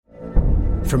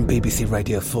From BBC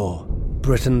Radio 4,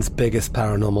 Britain's biggest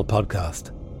paranormal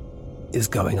podcast is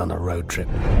going on a road trip.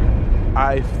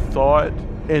 I thought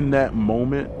in that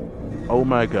moment, oh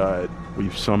my God,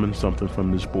 we've summoned something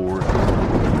from this board.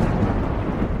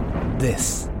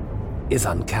 This is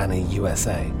Uncanny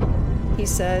USA. He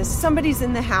says, somebody's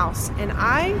in the house, and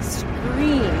I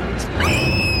screamed.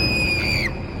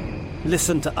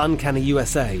 Listen to Uncanny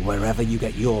USA wherever you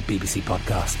get your BBC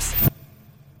podcasts,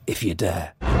 if you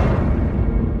dare.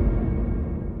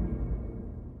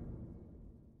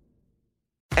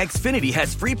 Xfinity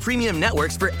has free premium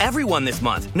networks for everyone this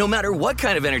month, no matter what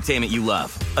kind of entertainment you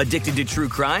love. Addicted to true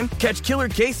crime? Catch killer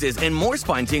cases and more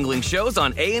spine-tingling shows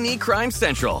on A&E Crime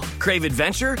Central. Crave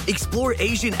adventure? Explore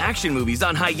Asian action movies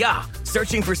on Hi-YAH.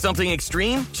 Searching for something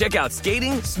extreme? Check out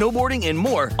skating, snowboarding, and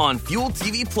more on Fuel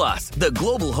TV Plus, the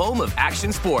global home of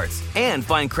action sports. And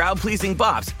find crowd-pleasing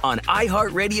bops on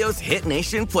iHeartRadio's Hit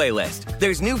Nation playlist.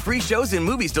 There's new free shows and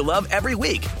movies to love every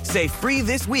week. Say free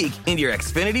this week in your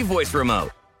Xfinity voice remote.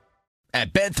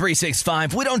 At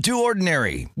Bet365, we don't do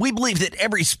ordinary. We believe that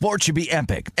every sport should be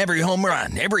epic. Every home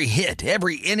run, every hit,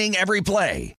 every inning, every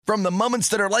play. From the moments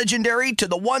that are legendary to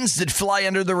the ones that fly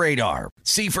under the radar.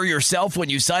 See for yourself when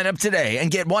you sign up today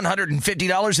and get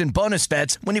 $150 in bonus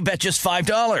bets when you bet just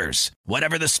 $5.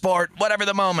 Whatever the sport, whatever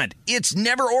the moment, it's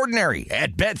never ordinary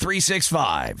at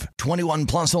Bet365. 21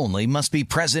 plus only. Must be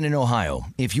present in Ohio.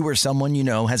 If you or someone you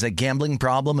know has a gambling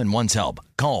problem and wants help,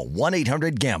 call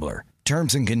 1-800-GAMBLER.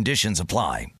 Terms and conditions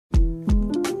apply.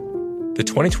 The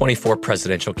 2024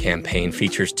 presidential campaign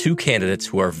features two candidates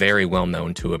who are very well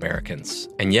known to Americans.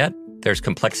 And yet, there's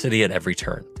complexity at every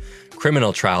turn.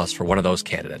 Criminal trials for one of those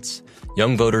candidates.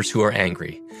 Young voters who are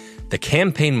angry. The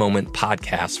Campaign Moment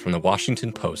podcast from the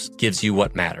Washington Post gives you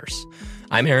what matters.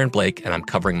 I'm Aaron Blake, and I'm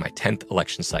covering my 10th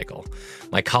election cycle.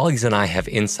 My colleagues and I have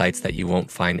insights that you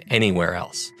won't find anywhere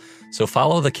else. So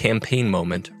follow the Campaign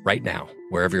Moment right now,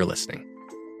 wherever you're listening.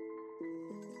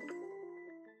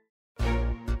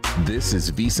 This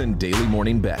is VSiN Daily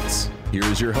Morning Bets. Here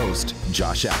is your host,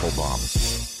 Josh Applebaum.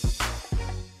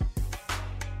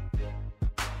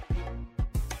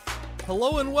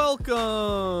 Hello and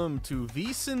welcome to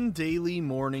VSiN Daily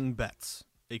Morning Bets,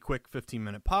 a quick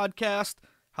 15-minute podcast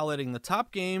highlighting the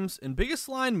top games and biggest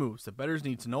line moves that bettors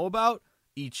need to know about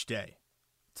each day.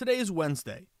 Today is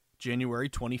Wednesday, January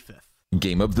 25th.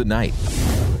 Game of the night.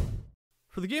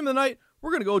 For the game of the night,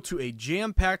 we're going to go to a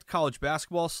jam-packed college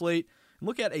basketball slate and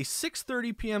look at a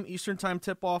 6:30 p.m. Eastern Time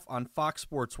tip-off on Fox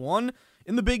Sports 1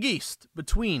 in the Big East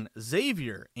between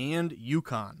Xavier and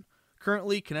UConn.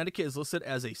 Currently, Connecticut is listed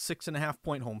as a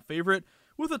 6.5-point home favorite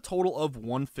with a total of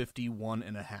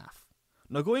 151.5.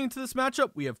 Now, going into this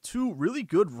matchup, we have two really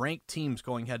good ranked teams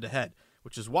going head-to-head,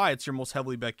 which is why it's your most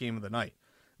heavily bet game of the night.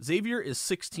 Xavier is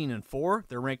 16-4.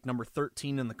 They're ranked number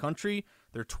 13 in the country.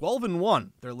 They're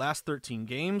 12-1 their last 13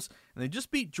 games, and they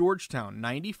just beat Georgetown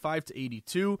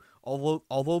 95-82,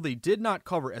 although they did not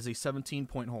cover as a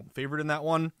 17-point home favorite in that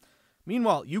one.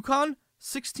 Meanwhile, UConn,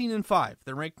 16-5.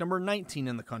 They're ranked number 19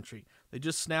 in the country. They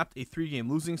just snapped a 3-game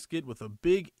losing skid with a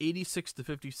big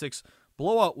 86-56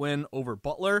 blowout win over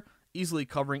Butler, easily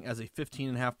covering as a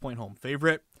 15.5-point home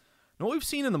favorite. Now, what we've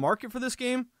seen in the market for this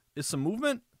game is some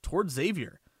movement towards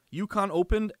Xavier. UConn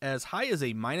opened as high as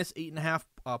a minus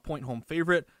 8.5 point home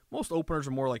favorite. Most openers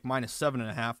are more like minus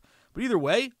 7.5. But either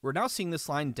way, we're now seeing this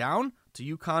line down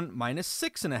to UConn minus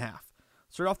 6.5.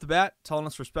 Straight off the bat, telling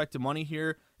us respective money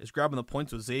here is grabbing the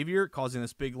points with Xavier, causing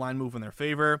this big line move in their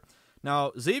favor.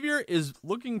 Now, Xavier is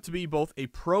looking to be both a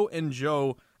pro and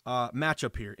Joe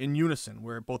matchup here in unison,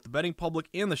 where both the betting public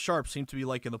and the sharps seem to be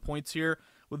liking the points here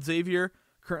with Xavier.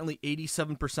 Currently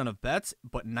 87% of bets,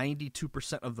 but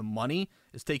 92% of the money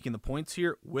is taking the points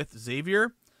here with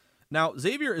Xavier. Now,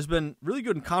 Xavier has been really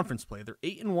good in conference play. They're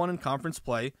 8-1 in conference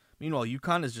play. Meanwhile,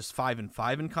 UConn is just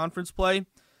 5-5 in conference play.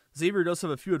 Xavier does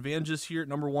have a few advantages here.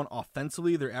 Number one,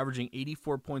 offensively, they're averaging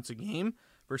 84 points a game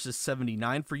versus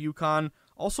 79 for UConn.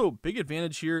 Also, big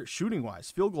advantage here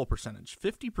shooting-wise. Field goal percentage,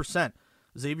 50%.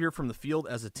 Xavier from the field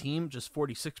as a team, just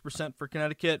 46% for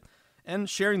Connecticut. And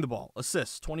sharing the ball,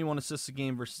 assists, 21 assists a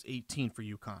game versus 18 for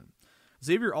UConn.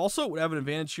 Xavier also would have an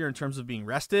advantage here in terms of being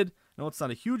rested. I know it's not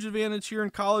a huge advantage here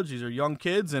in college. These are young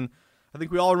kids, and I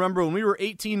think we all remember when we were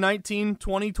 18, 19,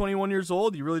 20, 21 years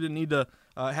old, you really didn't need to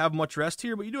have much rest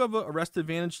here, but you do have a rest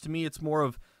advantage. To me, it's more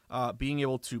of being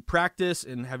able to practice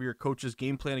and have your coach's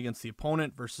game plan against the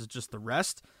opponent versus just the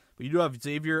rest. But you do have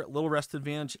Xavier, a little rest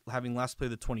advantage, having last played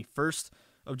the 21st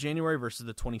of January versus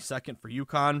the 22nd for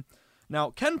UConn. Now,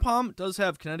 Ken Pom does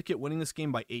have Connecticut winning this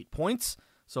game by 8 points,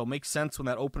 so it makes sense when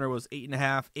that opener was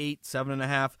 8.5, 8,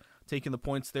 7.5, taking the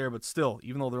points there. But still,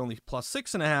 even though they're only plus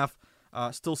 6.5,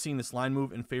 Still seeing this line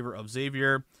move in favor of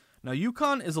Xavier. Now,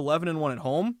 UConn is 11-1 at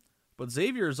home, but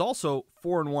Xavier is also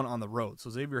 4-1 on the road. So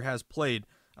Xavier has played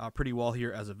pretty well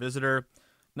here as a visitor.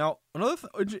 Now, another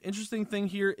interesting thing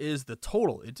here is the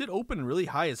total. It did open really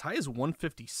high as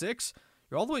 156.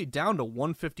 You're all the way down to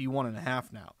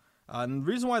 151.5 now. And the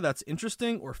reason why that's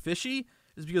interesting or fishy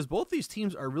is because both these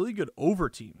teams are really good over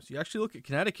teams. You actually look at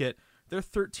Connecticut, they're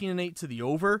 13-8 to the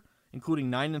over,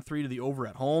 including 9-3 to the over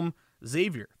at home.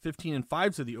 Xavier,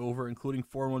 15-5 to the over, including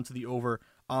 4-1 to the over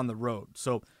on the road.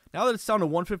 So now that it's down to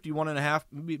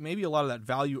 151.5, maybe a lot of that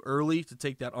value early to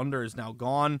take that under is now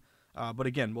gone. But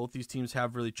again, both these teams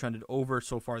have really trended over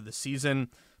so far this season.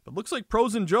 But looks like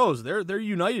pros and Joes, they're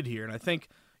united here. And I think,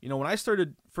 when I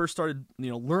first started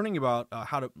learning about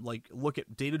how to look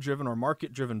at data-driven or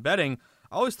market-driven betting,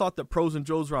 I always thought that pros and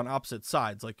Joes were on opposite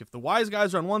sides. Like if the wise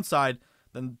guys are on one side,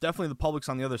 then definitely the public's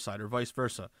on the other side, or vice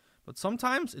versa. But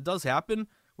sometimes it does happen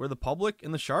where the public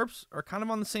and the sharps are kind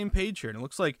of on the same page here. And it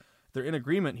looks like they're in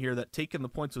agreement here that taking the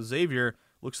points with Xavier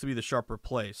looks to be the sharper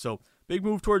play. So big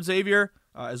move towards Xavier,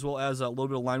 as well as a little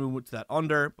bit of line movement to that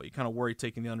under, but you kind of worry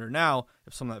taking the under now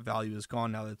if some of that value is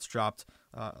gone now that it's dropped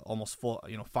almost full,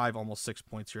 5, almost 6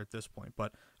 points here at this point.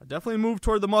 But definitely move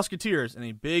toward the Musketeers in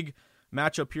a big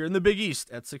matchup here in the Big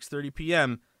East at 6:30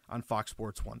 p.m. on Fox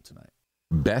Sports 1 tonight.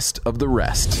 Best of the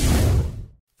rest.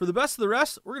 For the best of the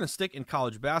rest, we're going to stick in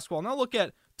college basketball. Now look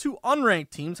at two unranked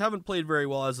teams, haven't played very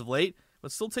well as of late,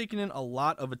 but still taking in a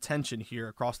lot of attention here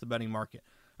across the betting market.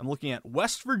 I'm looking at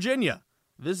West Virginia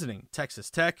visiting Texas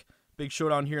Tech. Big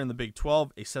showdown here in the Big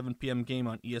 12, a 7 p.m. game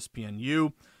on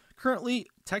ESPNU. Currently,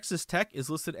 Texas Tech is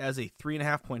listed as a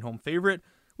 3.5-point home favorite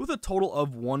with a total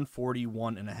of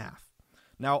 141.5.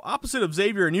 Now, opposite of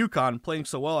Xavier and UConn playing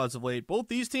so well as of late, both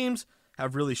these teams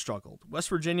have really struggled. West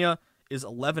Virginia is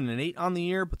 11-8 on the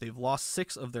year, but they've lost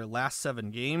 6 of their last 7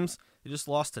 games. They just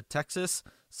lost to Texas,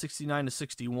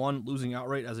 69-61, losing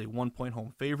outright as a 1-point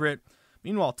home favorite.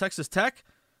 Meanwhile, Texas Tech,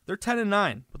 they're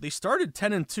 10-9, but they started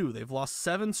 10-2. They've lost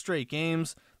 7 straight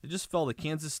games. They just fell to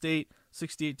Kansas State,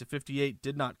 68-58,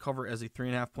 did not cover as a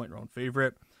 3.5-point round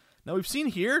favorite. Now, we've seen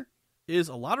here is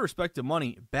a lot of respected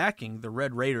money backing the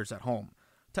Red Raiders at home.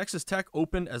 Texas Tech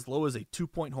opened as low as a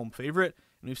 2-point home favorite,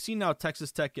 and we've seen now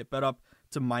Texas Tech get bet up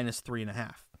to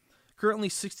 -3.5. Currently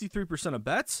 63% of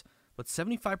bets, but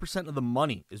 75% of the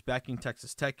money is backing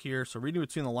Texas Tech here. So reading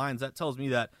between the lines, that tells me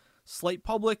that slight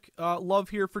public love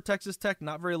here for Texas Tech,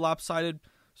 not very lopsided.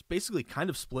 It's basically kind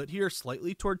of split here,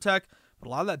 slightly toward Tech, but a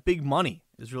lot of that big money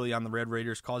is really on the Red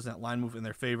Raiders, causing that line move in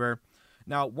their favor.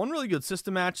 Now, one really good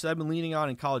system match that I've been leaning on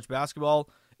in college basketball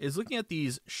is looking at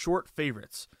these short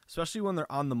favorites, especially when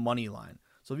they're on the money line.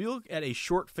 So if you look at a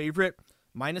short favorite,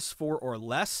 -4 or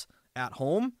less at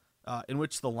home, in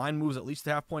which the line moves at least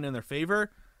a half point in their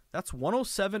favor, that's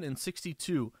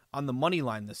 107-62 on the money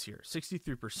line this year,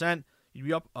 63%. You'd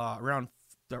be up around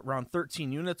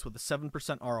 13 units with a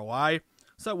 7% ROI.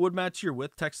 So that would match here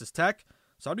with Texas Tech.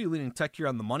 So I'd be leaning Tech here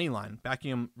on the money line, backing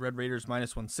them Red Raiders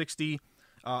 -160.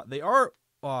 They are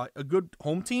a good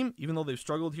home team, even though they've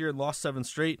struggled here and lost 7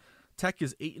 straight. Tech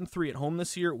is 8-3 at home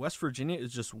this year. West Virginia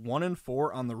is just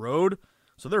 1-4 on the road.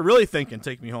 So they're really thinking,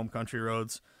 take me home, country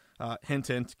roads. Hint,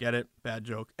 hint, get it? Bad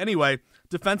joke. Anyway,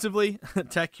 defensively,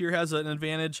 Tech here has an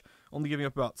advantage, only giving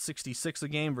up about 66 a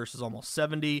game versus almost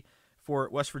 70 for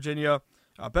West Virginia.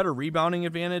 Better rebounding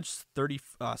advantage,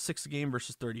 36 a game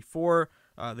versus 34.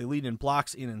 They lead in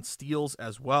blocks and in steals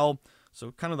as well.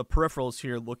 So kind of the peripherals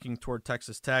here looking toward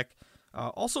Texas Tech.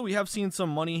 Also, we have seen some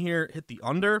money here hit the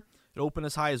under. It opened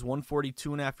as high as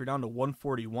 142.5. You're down to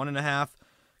 141.5.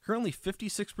 Currently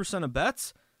 56% of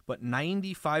bets, but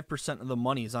 95% of the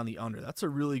money is on the under. That's a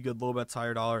really good low bets,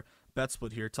 higher dollar bet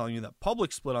split here, telling you that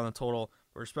public split on the total,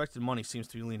 but respected money seems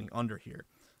to be leaning under here.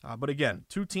 But again,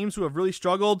 two teams who have really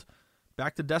struggled.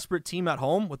 Back to desperate team at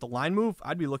home with the line move.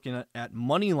 I'd be looking at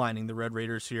money lining the Red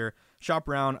Raiders here. Shop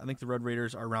around. I think the Red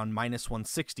Raiders are around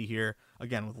 -160 here.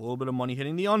 Again, with a little bit of money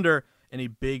hitting the under in a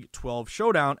Big 12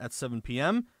 showdown at 7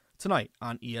 p.m. tonight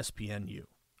on ESPNU.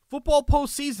 Football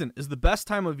postseason is the best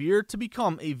time of year to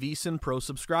become a VSiN Pro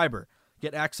subscriber.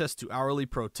 Get access to hourly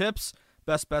pro tips,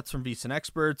 best bets from VSiN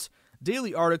experts,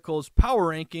 daily articles,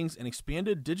 power rankings, and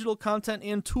expanded digital content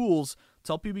and tools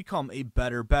to help you become a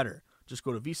better bettor. Just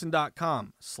go to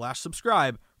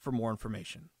vsin.com/subscribe for more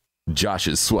information.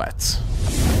 Josh's Sweats.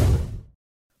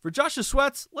 For Josh's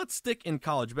Sweats, let's stick in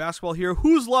college basketball here.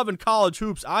 Who's loving college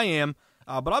hoops? I am.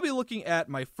 But I'll be looking at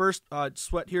my first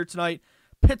sweat here tonight.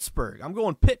 Pittsburgh. I'm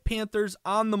going Pitt Panthers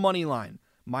on the money line,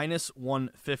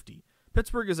 -150.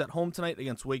 Pittsburgh is at home tonight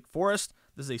against Wake Forest.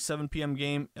 This is a 7 p.m.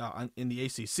 game in the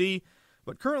ACC.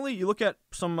 But currently, you look at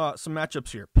some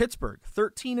matchups here. Pittsburgh,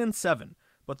 13-7,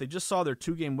 but they just saw their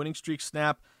 2-game winning streak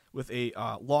snap with a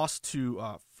loss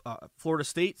to Florida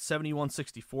State,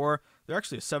 71-64. They're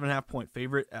actually a 7.5-point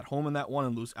favorite at home in that one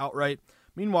and lose outright.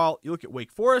 Meanwhile, you look at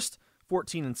Wake Forest,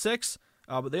 14-6,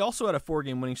 but they also had a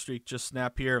 4-game winning streak just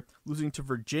snap here, losing to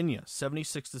Virginia,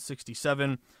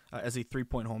 76-67, as a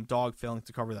 3-point home dog, failing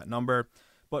to cover that number.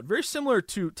 But very similar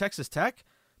to Texas Tech,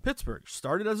 Pittsburgh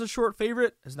started as a short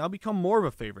favorite, has now become more of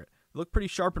a favorite. They look pretty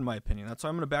sharp in my opinion. That's why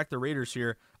I'm going to back the Raiders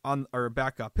here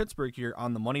Pittsburgh here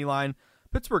on the money line.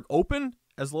 Pittsburgh opened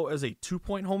as low as a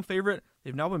 2-point home favorite.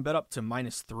 They've now been bet up to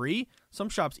 -3. Some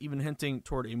shops even hinting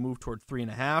toward a move toward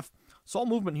 3.5. So all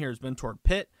movement here has been toward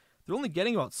Pitt. They're only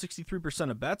getting about 63%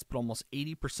 of bets, but almost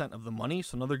 80% of the money.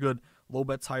 So another good low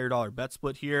bets, higher dollar bet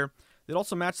split here. They'd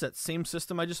also match that same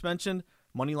system I just mentioned,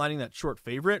 money lining that short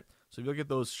favorite. So if you look at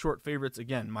those short favorites,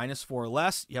 again, -4 or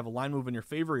less, you have a line move in your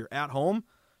favor, you're at home,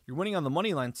 you're winning on the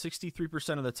money line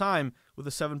 63% of the time with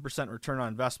a 7% return on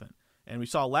investment. And we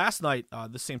saw last night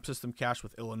the same system cash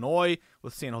with Illinois,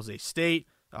 with San Jose State.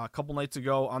 A couple nights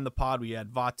ago on the pod, we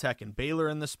had Vatech and Baylor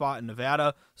in this spot in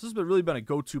Nevada. So this has really been a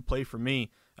go-to play for me,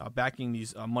 backing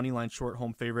these money line short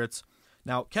home favorites.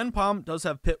 Now, Ken Pom does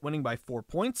have Pitt winning by 4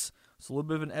 points. So a little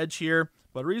bit of an edge here.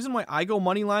 But the reason why I go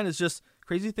money line is just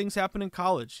crazy things happen in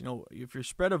college. You know, if you're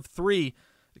spread of 3,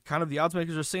 kind of the odds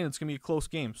makers are saying it's going to be a close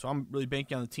game. So I'm really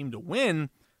banking on the team to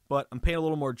win, but I'm paying a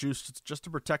little more juice just to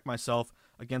protect myself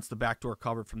against the backdoor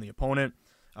cover from the opponent.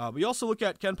 We also look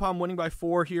at Ken Pom winning by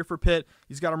 4 here for Pitt.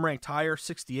 He's got him ranked higher,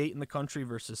 68 in the country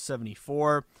versus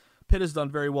 74. Pitt has done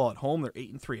very well at home. They're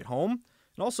 8-3 at home.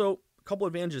 And also, a couple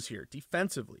advantages here.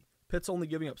 Defensively, Pitt's only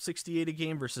giving up 68 a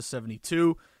game versus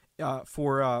 72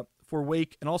 for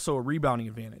Wake, and also a rebounding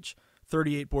advantage,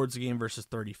 38 boards a game versus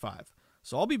 35.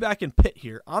 So I'll be back in Pitt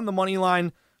here on the money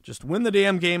line. Just win the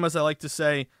damn game, as I like to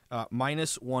say.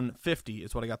 -150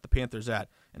 is what I got the Panthers at.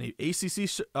 And a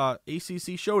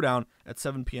ACC showdown at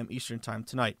 7 p.m. Eastern time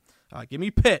tonight. Give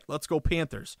me Pitt. Let's go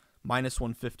Panthers.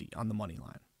 -150 on the money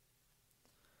line.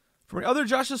 For my other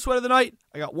Josh's Sweat of the Night,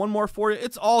 I got one more for you.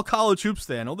 It's all college hoops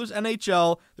today. I know there's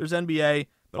NHL, there's NBA,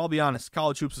 but I'll be honest,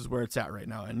 college hoops is where it's at right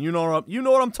now. And you know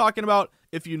what I'm talking about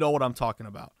if you know what I'm talking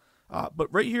about.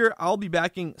 But right here, I'll be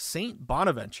backing St.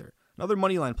 Bonaventure. Another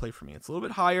money line play for me. It's a little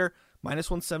bit higher,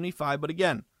 -175. But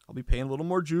again, I'll be paying a little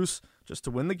more juice just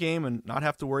to win the game and not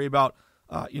have to worry about,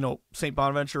 St.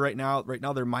 Bonaventure right now. Right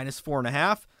now, they're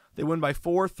 -4.5. They win by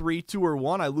 4, 3, 2, or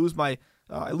 1. I lose my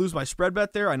spread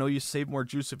bet there. I know you save more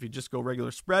juice if you just go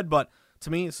regular spread, but to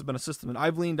me, this has been a system that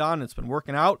I've leaned on, and it's been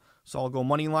working out. So I'll go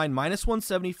money line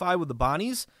 -175 with the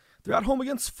Bonnies. They're at home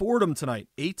against Fordham tonight.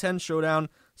 A-10 showdown,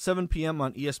 7 p.m.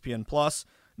 on ESPN+.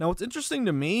 Now, what's interesting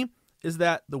to me is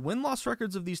that the win-loss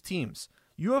records of these teams,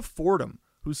 you have Fordham,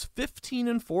 who's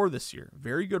 15-4 this year.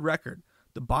 Very good record.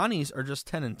 The Bonnies are just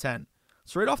 10-10.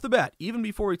 So right off the bat, even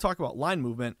before we talk about line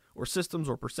movement or systems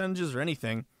or percentages or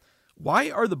anything,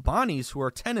 why are the Bonnies, who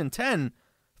are 10-10,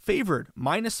 favored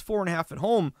 -4.5 at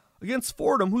home against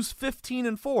Fordham, who's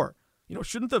 15-4?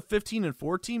 Shouldn't the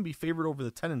 15-4 team be favored over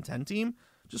the 10-10 team?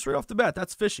 Just right off the bat,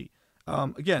 that's fishy.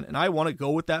 Again, and I want to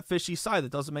go with that fishy side.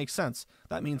 That doesn't make sense.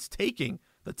 That means taking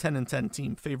the 10-10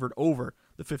 team favored over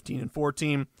the 15-4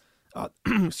 team.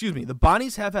 Excuse me. The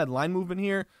Bonnies have had line movement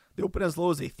here. They open as low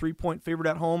as a 3-point favorite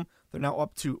at home. They're now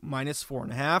up to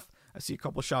 -4.5. I see a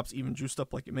couple shops even juiced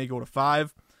up like it may go to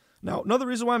 5. Now, another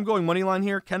reason why I'm going money line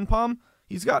here, Ken Pom,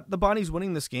 he's got the Bonnies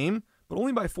winning this game, but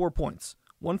only by 4 points.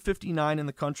 159 in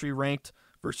the country ranked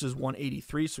versus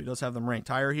 183, so he does have them ranked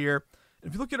higher here. And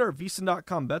if you look at our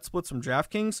VSiN.com bet splits from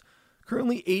DraftKings,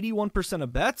 currently 81%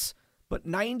 of bets, but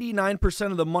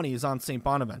 99% of the money is on St.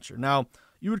 Bonaventure. Now,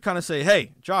 you would kind of say,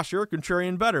 hey, Josh, you're a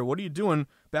contrarian bettor. What are you doing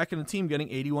back in the team getting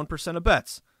 81% of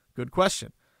bets? Good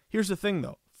question. Here's the thing,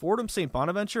 though. Fordham St.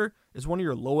 Bonaventure is one of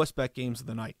your lowest bet games of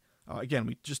the night. Again,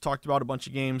 we just talked about a bunch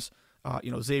of games.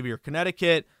 Xavier,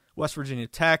 Connecticut, West Virginia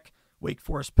Tech, Wake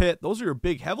Forest, Pitt. Those are your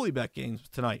big, heavily bet games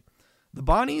tonight. The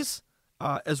Bonnies,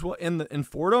 as well in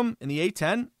Fordham, in the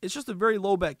A-10, it's just a very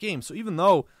low bet game. So even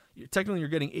though you're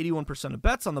getting 81% of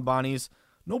bets on the Bonnies,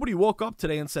 nobody woke up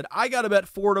today and said, I got to bet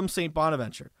Fordham St.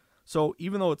 Bonaventure. So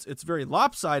even though it's very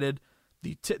lopsided,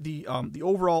 the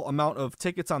overall amount of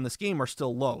tickets on this game are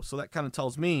still low. So that kind of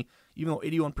tells me, even though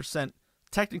 81%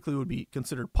 technically would be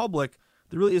considered public,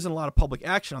 there really isn't a lot of public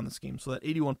action on this game. So that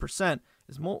 81%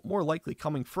 is more likely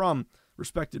coming from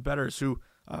respected bettors who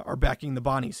are backing the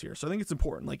Bonnies here. So I think it's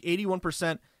important. Like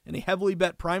 81% in a heavily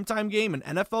bet primetime game, an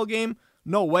NFL game,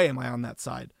 no way am I on that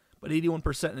side. But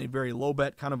 81% in a very low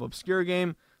bet kind of obscure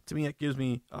game, to me it gives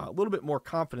me a little bit more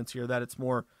confidence here that it's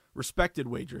more respected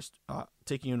wagers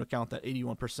taking into account that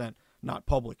 81% not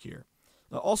public here.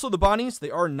 Also, the Bonnies,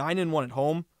 they are 9-1 at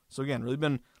home. So again, really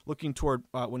been looking toward,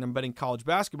 when I'm betting college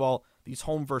basketball, these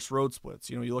home versus road splits.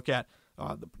 You look at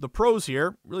the pros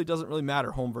here, really doesn't really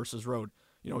matter home versus road.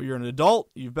 You're an adult,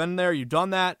 you've been there, you've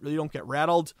done that, really don't get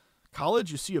rattled.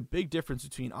 College, you see a big difference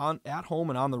between at home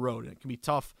and on the road, and it can be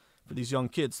tough for these young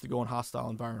kids to go in hostile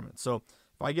environments. So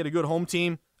if I get a good home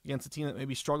team against a team that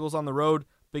maybe struggles on the road,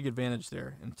 big advantage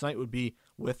there. And tonight would be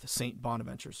with St.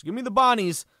 Bonaventure. So give me the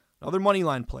Bonnies, another money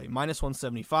line play, minus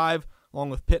 175, along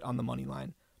with Pitt on the money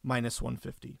line, minus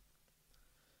 150.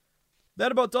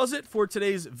 That about does it for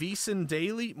today's VSiN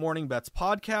Daily Morning Bets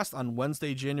podcast on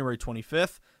Wednesday, January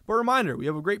 25th. But a reminder, we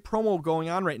have a great promo going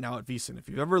on right now at VSiN. If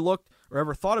you've ever looked or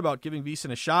ever thought about giving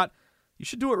VSiN a shot, you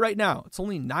should do it right now. It's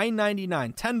only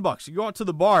 $9.99, $10. You go out to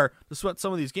the bar to sweat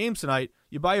some of these games tonight,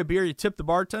 you buy a beer, you tip the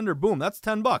bartender, boom, that's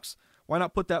 $10. Why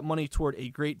not put that money toward a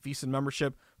great VSiN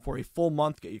membership for a full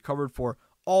month, get you covered for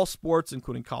all sports,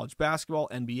 including college basketball,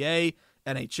 NBA,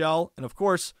 NHL, and of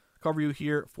course, cover you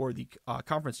here for the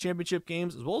conference championship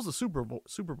games as well as the Super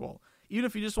Bowl. Even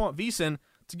if you just want VSiN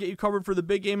to get you covered for the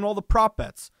big game and all the prop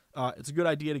bets, it's a good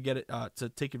idea to get it to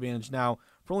take advantage now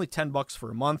for only $10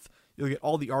 for a month. You'll get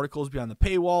all the articles behind the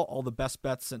paywall, all the best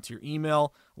bets sent to your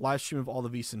email, live stream of all the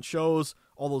VSiN shows,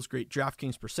 all those great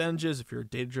DraftKings percentages. If you're a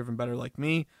data-driven bettor like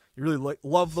me, you really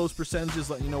love those percentages,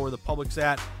 letting you know where the public's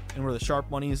at and where the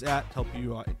sharp money is at to help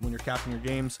you when you're capping your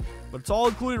games. But it's all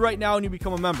included right now when you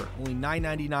become a member. Only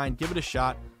 $9.99. Give it a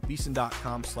shot.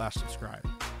 VSiN.com/subscribe.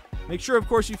 Make sure, of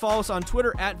course, you follow us on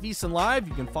Twitter at VSiN Live.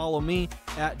 You can follow me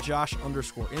at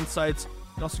Josh_Insights.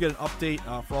 You can also get an update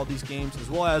for all these games, as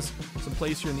well as some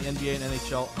plays here in the NBA and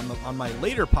NHL on my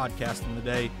later podcast in the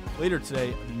day. Later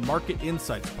today, the Market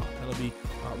Insights pod. That'll be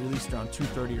released around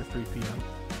 2:30 or 3 p.m.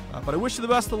 But I wish you the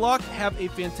best of luck. Have a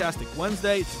fantastic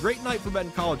Wednesday. It's a great night for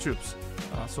betting college hoops.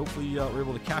 So hopefully we're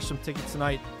able to cash some tickets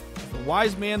tonight. The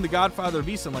wise man, the godfather of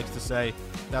VSiN, likes to say,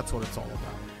 that's what it's all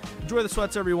about. Enjoy the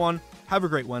sweats, everyone. Have a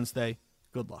great Wednesday.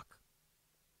 Good luck.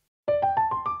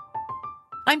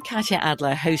 I'm Katya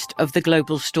Adler, host of The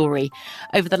Global Story.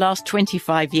 Over the last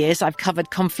 25 years, I've covered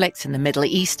conflicts in the Middle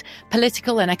East,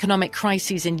 political and economic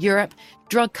crises in Europe,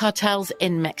 drug cartels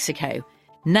in Mexico.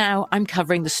 Now I'm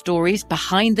covering the stories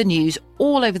behind the news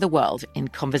all over the world in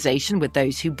conversation with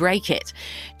those who break it.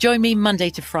 Join me Monday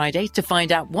to Friday to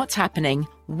find out what's happening,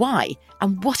 why,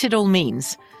 and what it all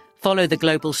means. Follow The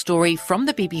Global Story from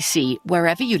the BBC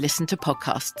wherever you listen to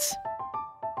podcasts.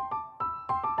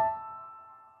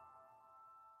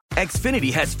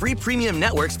 Xfinity has free premium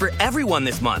networks for everyone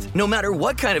this month, no matter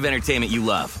what kind of entertainment you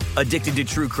love. Addicted to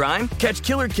true crime? Catch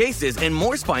killer cases and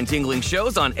more spine-tingling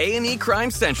shows on A&E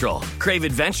Crime Central. Crave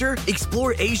adventure?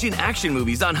 Explore Asian action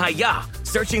movies on Hi-YAH.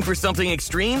 Searching for something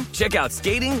extreme? Check out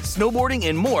skating, snowboarding,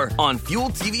 and more on Fuel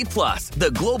TV Plus,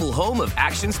 the global home of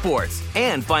action sports.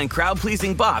 And find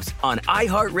crowd-pleasing bops on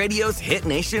iHeartRadio's Hit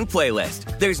Nation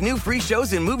playlist. There's new free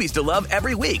shows and movies to love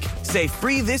every week. Say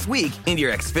free this week in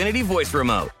your Xfinity voice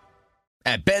remote.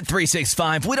 At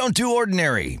Bet365, we don't do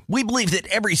ordinary. We believe that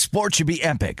every sport should be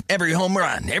epic. Every home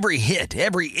run, every hit,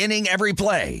 every inning, every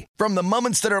play. From the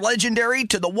moments that are legendary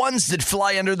to the ones that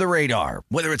fly under the radar.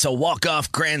 Whether it's a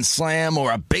walk-off grand slam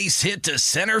or a base hit to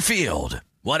center field.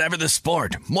 Whatever the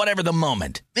sport, whatever the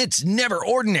moment. It's never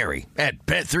ordinary at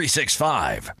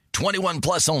Bet365. 21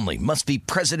 plus only. Must be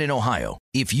present in Ohio.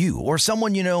 If you or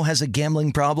someone you know has a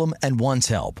gambling problem and wants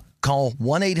help, call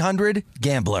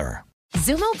 1-800-GAMBLER.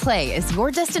 Xumo Play is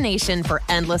your destination for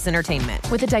endless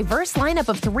entertainment. With a diverse lineup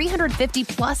of 350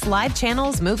 plus live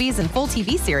channels, movies, and full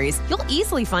TV series, you'll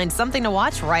easily find something to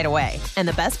watch right away. And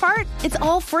the best part? It's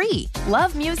all free.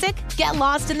 Love music? Get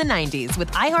lost in the 90s with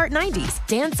iHeart 90s,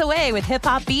 dance away with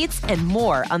hip-hop beats, and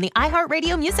more on the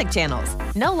iHeartRadio music channels.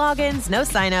 No logins, no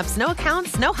signups, no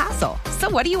accounts, no hassle. So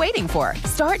what are you waiting for?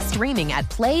 Start streaming at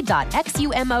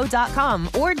play.xumo.com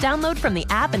or download from the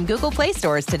app and Google Play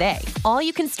stores today. All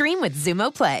you can stream with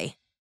Xumo Play.